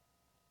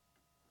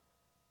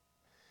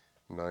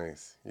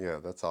 Nice. Yeah,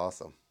 that's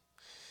awesome.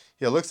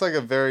 Yeah, it looks like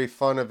a very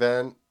fun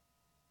event,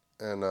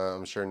 and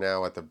I'm sure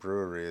now at the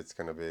brewery it's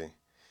gonna be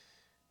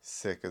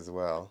sick as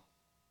well.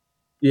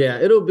 Yeah,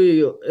 it'll be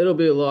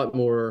a lot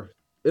more.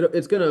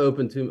 It's going to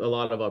open to a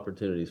lot of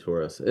opportunities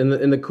for us. And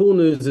the cool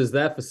news is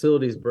that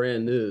facility is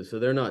brand new, so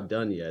they're not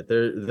done yet.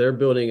 They're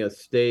building a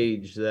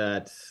stage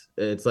that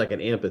it's like an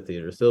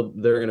amphitheater. So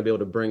they're going to be able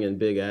to bring in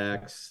big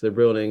acts. They're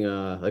building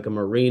like a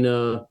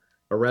marina,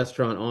 a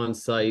restaurant on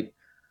site.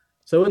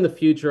 So in the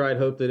future, I'd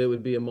hope that it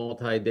would be a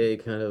multi-day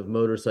kind of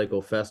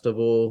motorcycle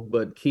festival,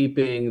 but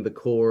keeping the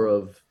core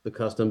of the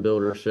custom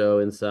builder show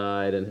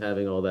inside and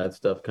having all that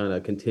stuff kind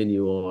of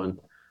continue on.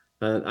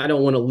 I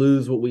don't want to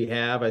lose what we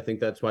have. I think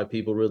that's why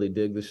people really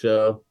dig the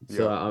show.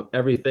 So Yep.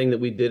 everything that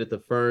we did at the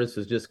furnace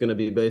is just going to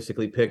be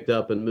basically picked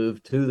up and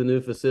moved to the new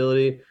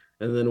facility,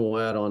 and then we'll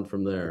add on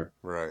from there.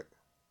 Right.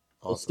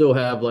 We'll Awesome. still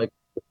have like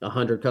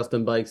 100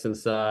 custom bikes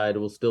inside.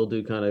 We'll still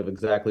do kind of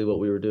exactly what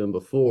we were doing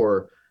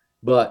before,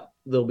 but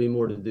there'll be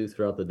more to do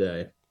throughout the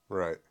day.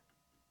 Right.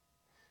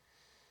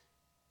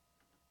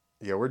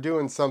 Yeah, we're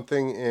doing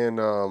something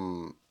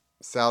in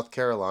South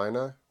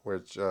Carolina,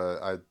 which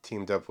I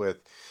teamed up with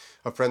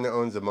a friend that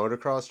owns a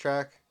motocross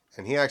track,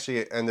 and he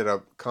actually ended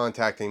up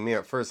contacting me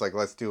at first, like,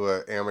 let's do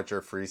a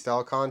amateur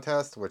freestyle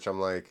contest, which I'm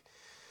like,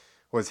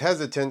 was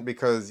hesitant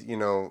because,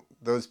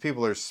 those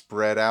people are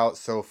spread out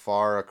so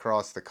far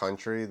across the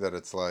country that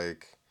it's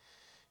like,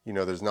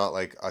 there's not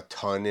like a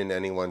ton in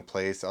any one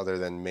place other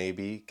than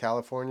maybe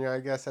California, I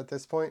guess, at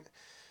this point.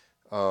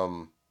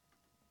 Um,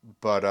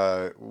 but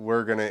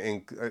we're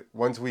gonna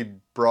once we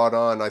brought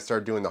on, I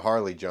started doing the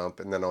Harley jump,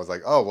 and then I was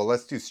like, oh well,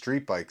 let's do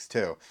street bikes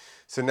too.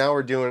 So now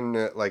we're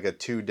doing like a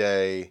 2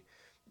 day,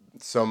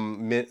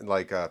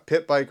 like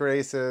pit bike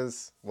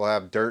races. We'll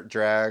have dirt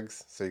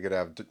drags, so you could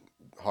have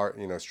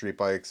hard, street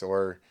bikes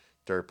or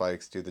dirt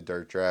bikes, do the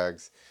dirt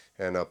drags,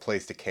 and a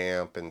place to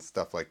camp and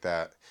stuff like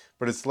that.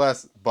 But it's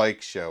less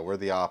bike show. We're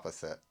the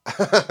opposite.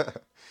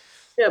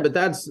 Yeah, but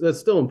that's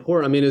still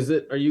important. I mean,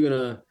 are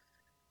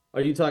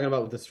you talking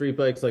about with the street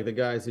bikes, like the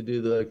guys who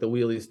do the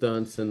wheelie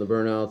stunts and the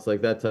burnouts,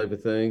 like that type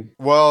of thing?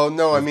 Well,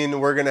 no, I Or- mean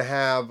we're gonna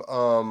have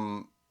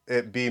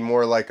it be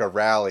more like a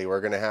rally.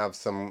 We're gonna have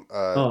some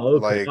Oh, okay. Oh,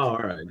 like all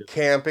right.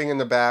 camping in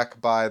the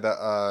back by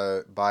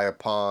the by a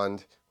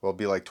pond. We'll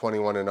be like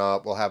 21 and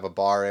up. We'll have a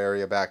bar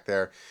area back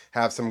there.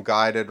 Have some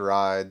guided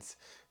rides.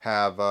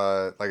 Have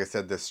like I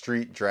said, the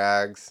street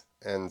drags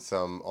and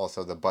some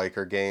also the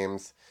biker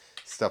games,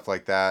 stuff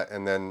like that.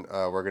 And then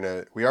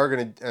we are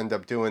gonna end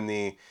up doing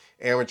the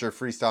amateur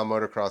freestyle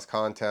motocross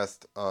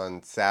contest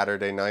on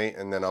Saturday night,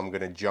 and then I'm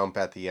gonna jump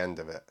at the end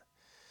of it.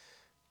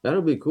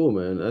 That'll be cool,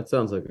 man. That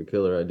sounds like a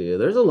killer idea.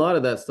 There's a lot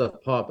of that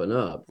stuff popping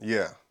up.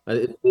 Yeah,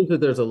 It seems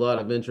that there's a lot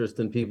of interest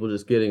in people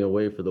just getting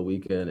away for the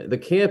weekend. The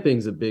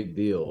camping's a big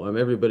deal.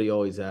 Everybody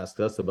always asks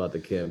us about the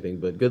camping,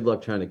 but good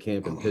luck trying to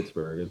camp in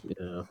Pittsburgh.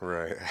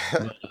 right.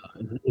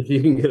 If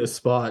you can get a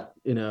spot,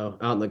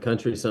 out in the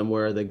country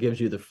somewhere that gives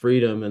you the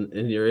freedom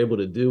and you're able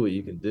to do what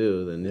you can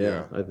do, then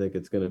yeah, Yeah. I think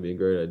it's going to be a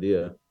great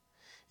idea.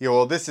 Yeah,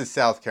 well, this is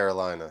South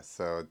Carolina,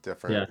 so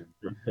different,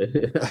 Yeah.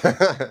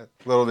 a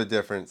little bit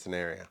different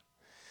scenario.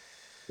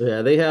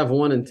 Yeah, they have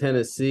one in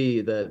Tennessee,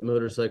 that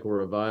motorcycle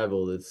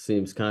revival that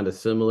seems kind of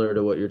similar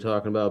to what you're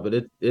talking about, but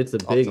it's a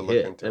I'll have to big look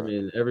hit. into I it.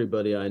 mean,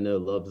 everybody I know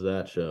loves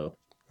that show.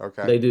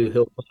 Okay. They do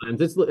hill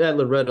climbs. It's at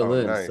Loretta Oh,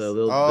 Lynn's, so nice. they'll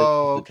they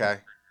Oh, okay.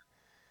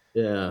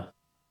 Yeah.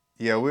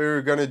 Yeah, we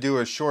were gonna do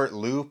a short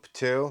loop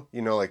too.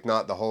 Like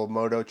not the whole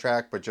moto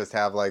track, but just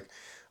have like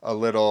a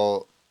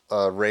little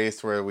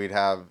race where we'd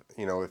have,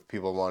 if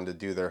people wanted to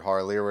do their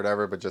Harley or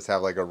whatever, but just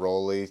have like a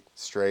rolly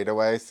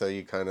straightaway, so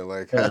you kind of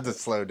like Yeah. had to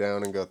slow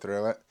down and go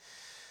through it.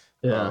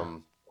 Yeah.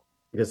 Um,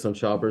 Get some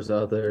shoppers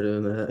out there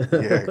doing yeah,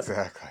 that.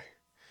 exactly.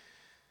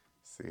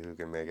 See who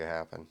can make it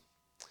happen.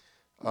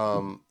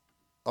 Um,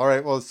 all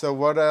right. Well, so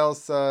what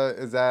else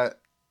is that?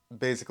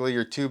 Basically,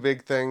 your two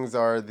big things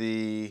are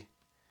the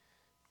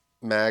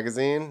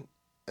magazine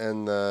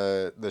and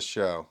the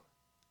show.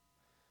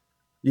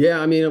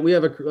 Yeah, I mean, we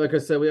have like I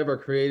said, we have our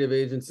creative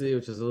agency,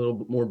 which is a little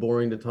bit more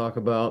boring to talk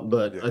about.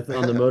 But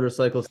on the Yeah.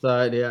 motorcycle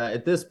side, yeah,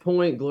 at this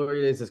point,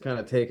 Glory Days has kind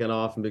of taken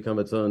off and become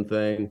its own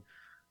thing.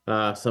 So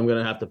I'm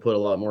gonna have to put a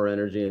lot more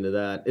energy into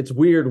that. It's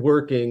weird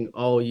working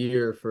all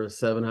year for a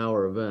 7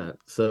 hour event.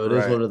 So it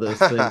is Right. one of those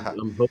things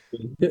I'm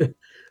hoping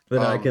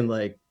that I um, can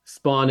like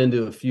spawn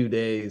into a few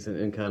days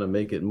and kind of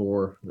make it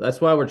more. That's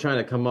why we're trying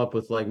to come up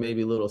with like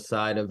maybe little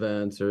side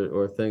events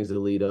or things that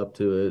lead up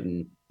to it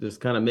and just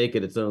kind of make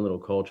it its own little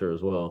culture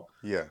as well.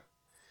 yeah.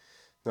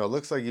 No, it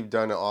looks like you've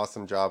done an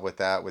awesome job with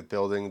that, with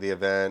building the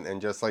event,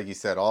 and just like you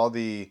said, all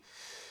the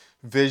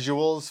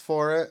visuals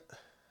for it.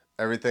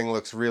 Everything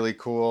looks really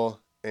cool,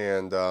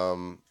 and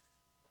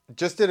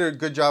just did a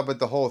good job with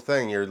the whole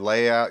thing. Your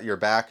layout, your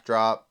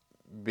backdrop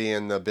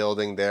being the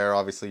building there.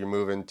 Obviously, you're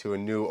moving to a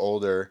new,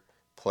 older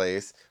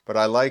place, but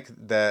I like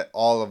that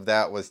all of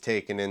that was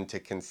taken into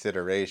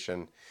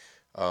consideration.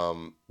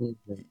 Um,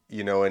 Mhm.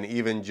 and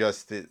even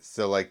just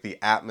so like the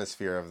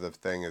atmosphere of the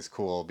thing is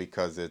cool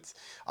because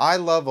I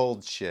love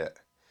old shit.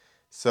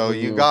 So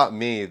you Mhm. got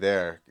me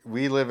there.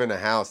 We live in a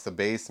house. The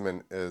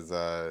basement is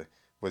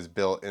was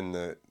built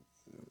in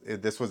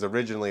this was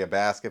originally a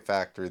basket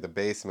factory. The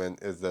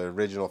basement is the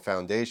original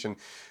foundation,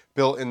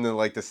 built in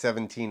the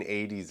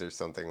 1780s or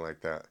something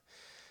like that.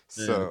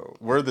 Yeah. So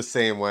we're the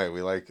same way.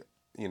 We like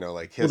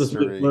We'll just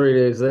make history. Glory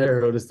Days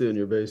there. I'll just do it in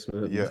your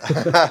basement.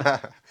 Yeah.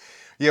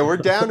 Yeah, we're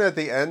down at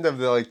the end of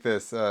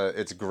this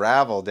it's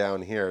gravel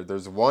down here.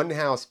 There's one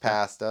house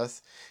past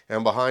us,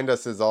 and behind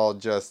us is all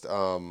just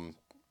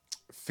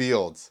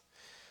fields.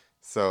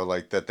 So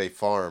like that they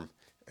farm,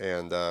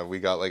 and we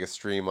got like a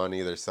stream on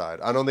either side.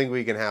 I don't think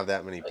we can have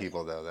that many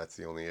people though. That's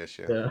the only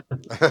issue. Yeah.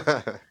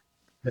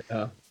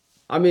 Yeah.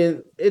 I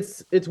mean,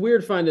 it's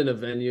weird finding a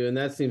venue, and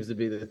that seems to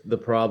be the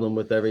problem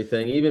with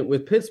everything. Even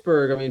with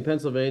Pittsburgh, I mean,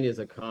 Pennsylvania is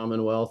a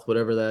commonwealth,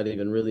 whatever that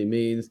even really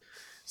means.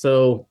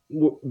 So,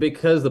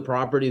 because the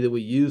property that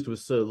we used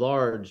was so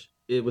large,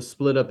 it was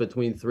split up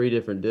between three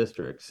different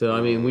districts. So,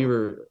 I mean, we Mm,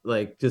 were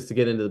like, just to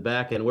get into the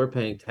back end, we're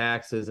paying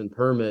taxes and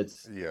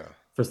permits yeah,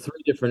 for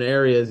three different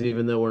areas,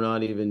 even though we're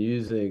not even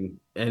using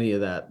any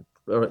of that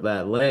or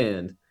that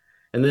land.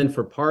 And then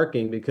for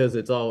parking, because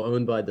it's all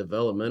owned by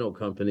developmental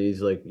companies,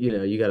 like,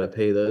 you got to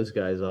pay those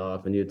guys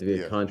off and you have to get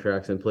yeah,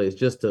 contracts in place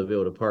just to be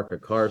able to park a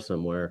car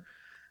somewhere.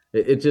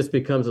 It just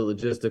becomes a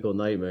logistical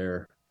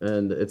nightmare.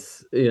 And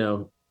it's,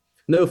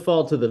 no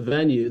fault to the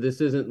venue.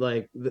 This isn't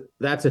like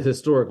that's a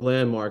historic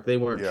landmark. They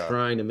weren't yeah.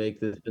 trying to make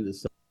this into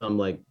some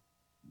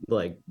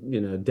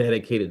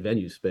dedicated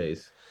venue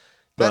space.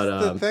 But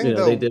That's the thing they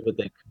though. did what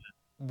they.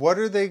 What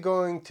are they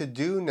going to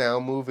do now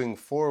moving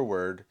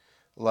forward?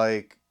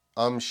 Like,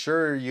 I'm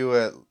sure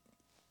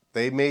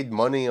they made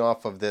money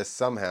off of this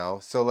somehow.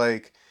 So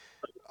like,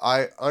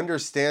 I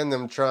understand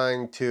them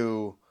trying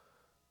to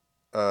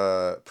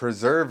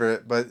preserve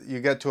it, but you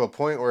get to a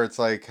point where it's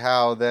like,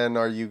 how then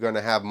are you going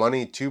to have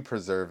money to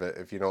preserve it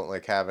if you don't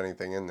like have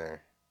anything in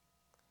there?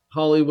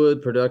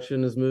 Hollywood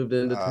production has moved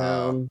into Uh,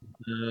 town,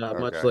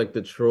 much okay. like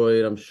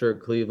Detroit. I'm sure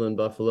Cleveland,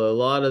 Buffalo, a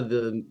lot of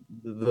the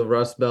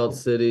Rust Belt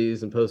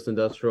cities and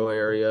post-industrial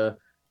area.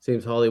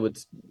 Seems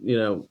Hollywood's,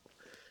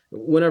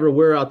 whenever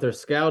we're out there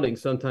scouting,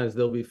 sometimes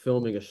they'll be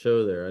filming a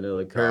show there. I know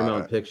like Got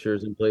Paramount it.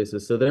 Pictures and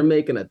places. So they're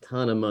making a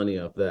ton of money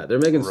off that. They're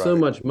making so Right.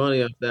 much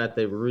money off that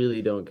they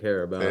really don't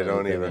care They about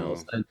don't anything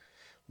else. even And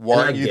I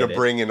want you to get it.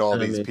 bring in all I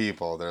these mean,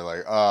 people. They're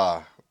like,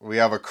 we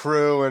have a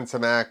crew and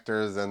some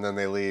actors, and then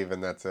they leave,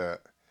 and that's it.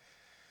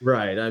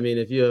 right. I mean,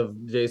 if you have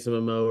Jason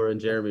Momoa and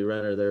Jeremy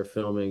Renner, they're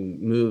filming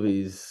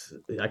movies.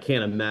 I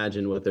can't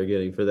imagine what they're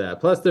getting for that.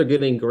 Plus, they're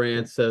getting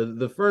grants, so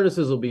the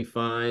furnaces will be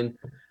fine.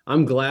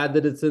 I'm glad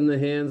that it's in the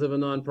hands of a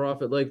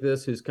nonprofit like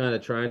this who's kind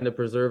of trying to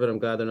preserve it. I'm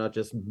glad they're not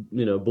just,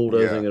 Yeah.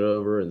 bulldozing it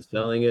over and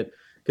selling it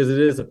because it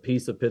is a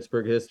piece of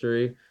Pittsburgh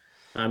history.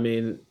 I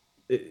mean,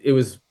 it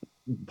was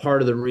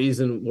part of the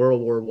reason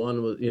World War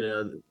One was,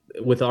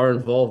 with our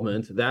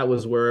involvement, that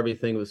was where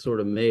everything was sort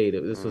of made.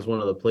 This was Mm. one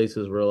of the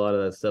places where a lot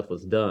of that stuff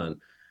was done.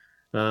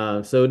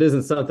 So it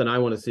isn't something I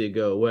want to see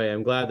go away.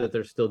 I'm glad that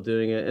they're still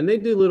doing it, and they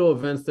do little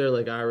events there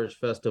like Irish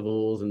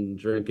festivals and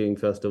drinking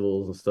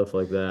festivals and stuff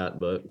like that.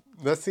 But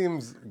That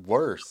seems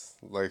worse.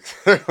 Like,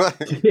 they're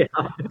like, yeah,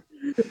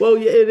 well,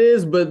 yeah, it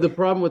is. But the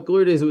problem with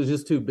Glory Days, it was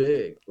just too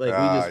big. Like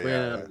we just ran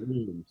yeah, out yeah. of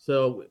room.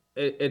 So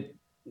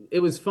it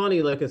was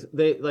funny.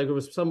 There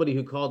was somebody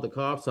who called the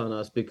cops on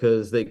us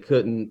because they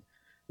couldn't.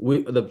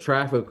 The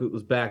traffic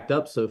was backed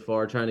up so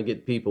far trying to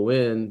get people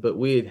in, but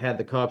we had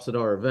the cops at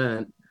our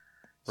event.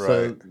 Right.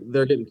 So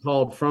they're getting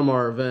called from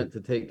our event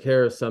to take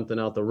care of something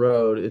out the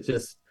road. It's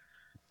just,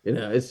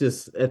 it's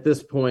just at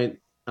this point,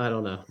 I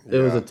don't know. It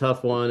was a Yeah.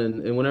 tough one.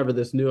 And whenever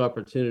this new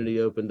opportunity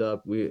opened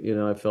up,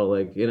 I felt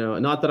like,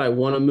 not that I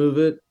want to move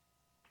it,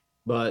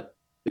 but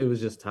it was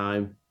just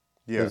time.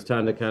 It Yeah. was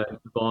time to kind of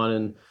move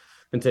on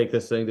and take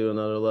this thing to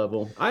another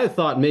level. I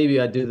thought maybe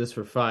I'd do this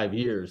for 5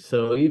 years.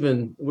 So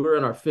even we're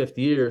in our fifth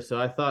year. So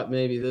I thought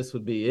maybe this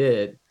would be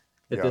it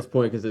at Yeah. this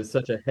point because it's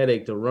such a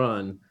headache to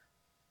run.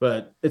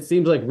 But it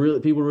seems like really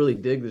people really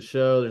dig the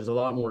show. There's a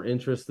lot more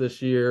interest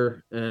this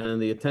year,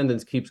 and the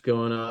attendance keeps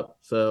going up.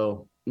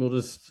 So we'll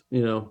just,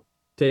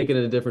 take it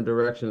in a different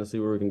direction and see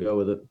where we can go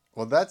with it.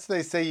 Well,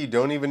 they say you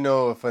don't even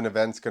know if an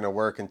event's going to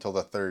work until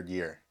the third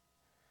year.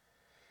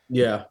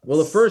 Yeah. Well,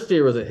 the first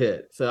year was a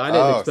hit, so I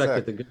didn't Oh, expect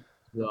it sick. to go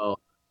well.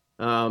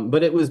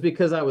 But it was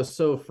because I was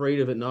so afraid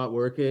of it not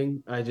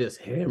working. I just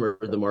hammered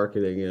the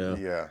marketing.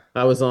 Yeah.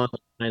 I was online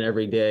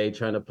every day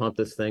trying to pump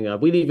this thing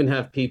up. We'd even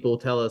have people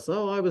tell us,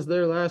 "Oh, I was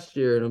there last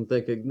year," and I'm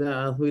thinking,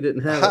 "Nah, we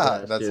didn't have it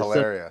last That's year." So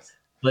hilarious.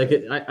 like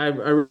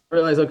I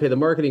realized, okay, the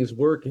marketing's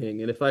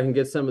working, and if I can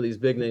get some of these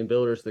big name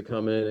builders to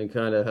come in and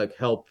kind of like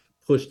help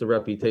push the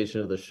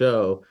reputation of the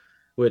show,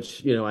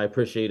 which I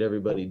appreciate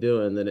everybody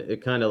doing, then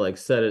it kind of like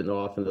set it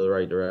off into the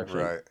right direction.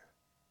 Right.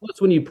 Plus,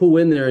 when you pull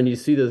in there and you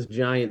see those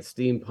giant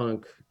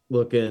steampunk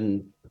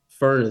looking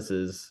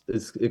furnaces,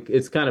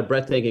 it's kind of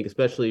breathtaking,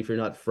 especially if you're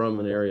not from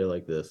an area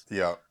like this.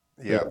 Yeah.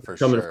 Yeah, for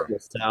Coming from sure. the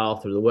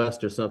south or the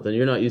west or something,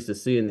 you're not used to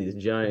seeing these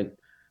giant,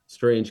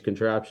 strange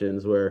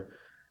contraptions where,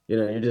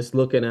 you're just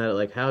looking at it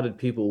like, how did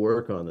people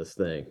work on this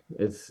thing?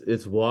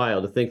 It's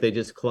wild to think they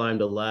just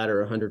climbed a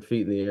ladder 100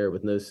 feet in the air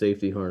with no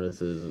safety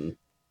harnesses and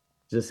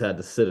just had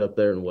to sit up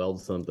there and weld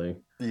something.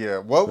 Yeah.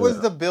 What Yeah.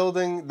 was the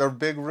building, the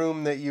big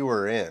room that you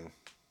were in?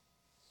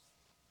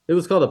 It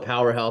was called a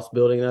powerhouse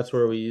building. That's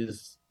where we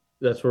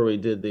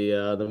did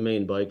the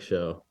main bike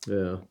show.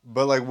 Yeah.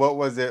 But like, what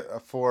was it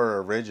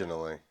for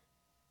originally?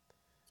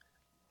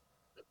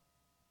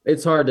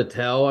 It's hard to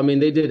tell. I mean,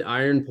 they did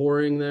iron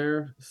pouring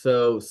there,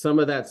 so some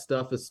of that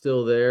stuff is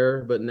still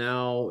there, but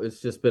now it's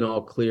just been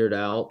all cleared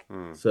out.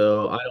 Hmm.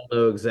 So I don't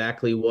know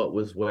exactly what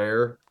was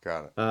where.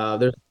 Got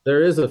it.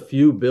 There is a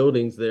few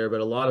buildings there,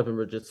 but a lot of them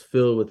are just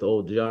filled with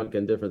old junk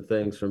and different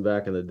things from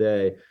back in the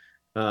day.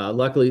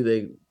 Luckily,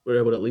 they were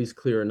able to at least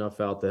clear enough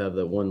out to have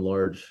the one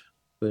large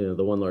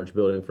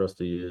building for us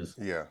to use.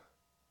 Yeah.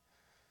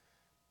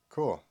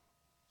 Cool.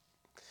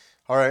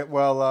 All right.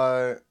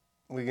 Well,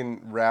 we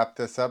can wrap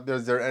this up.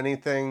 Is there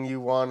anything you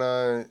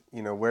wanna,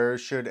 where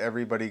should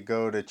everybody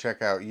go to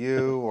check out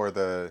you or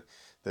the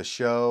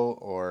show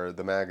or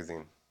the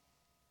magazine?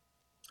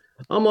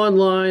 I'm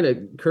online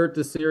at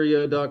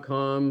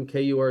kurtdiserio.com,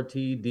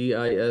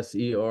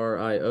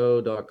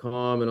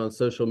 KURTDISERIO.com, and on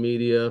social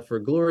media for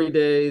Glory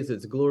Days,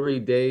 it's Glory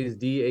Days,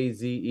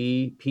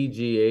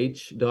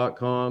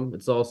 DAZEPGH.com.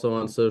 It's also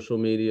on social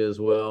media as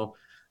well.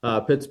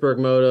 Pittsburgh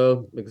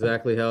Moto,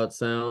 exactly how it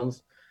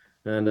sounds.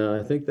 And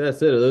I think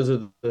that's it. Those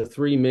are the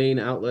three main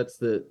outlets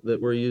that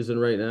we're using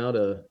right now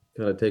to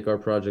kind of take our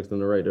project in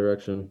the right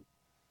direction.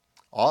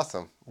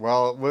 Awesome.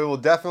 Well, we will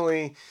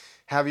definitely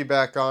have you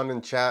back on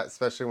and chat,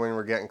 especially when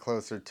we're getting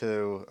closer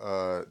to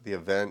the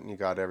event. You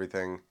got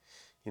everything,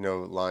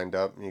 lined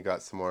up, and you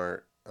got some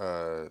more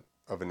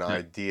of an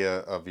idea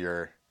of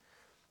your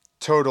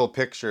total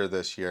picture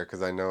this year,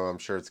 because I'm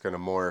sure it's going to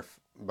morph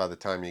by the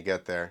time you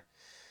get there,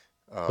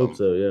 Hope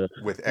so, yeah.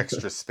 with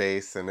extra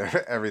space and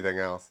everything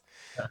else.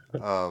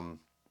 Um,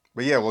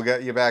 but yeah, we'll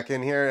get you back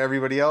in here.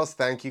 Everybody else,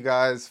 thank you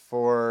guys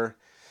for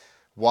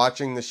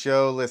watching the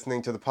show,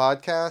 listening to the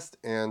podcast,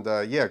 and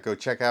yeah, go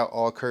check out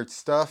all Kurt's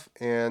stuff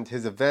and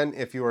his event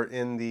if you are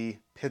in the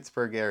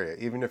Pittsburgh area.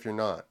 Even if you're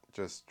not,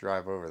 just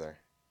drive over there,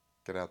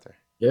 get out there.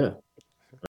 Yeah.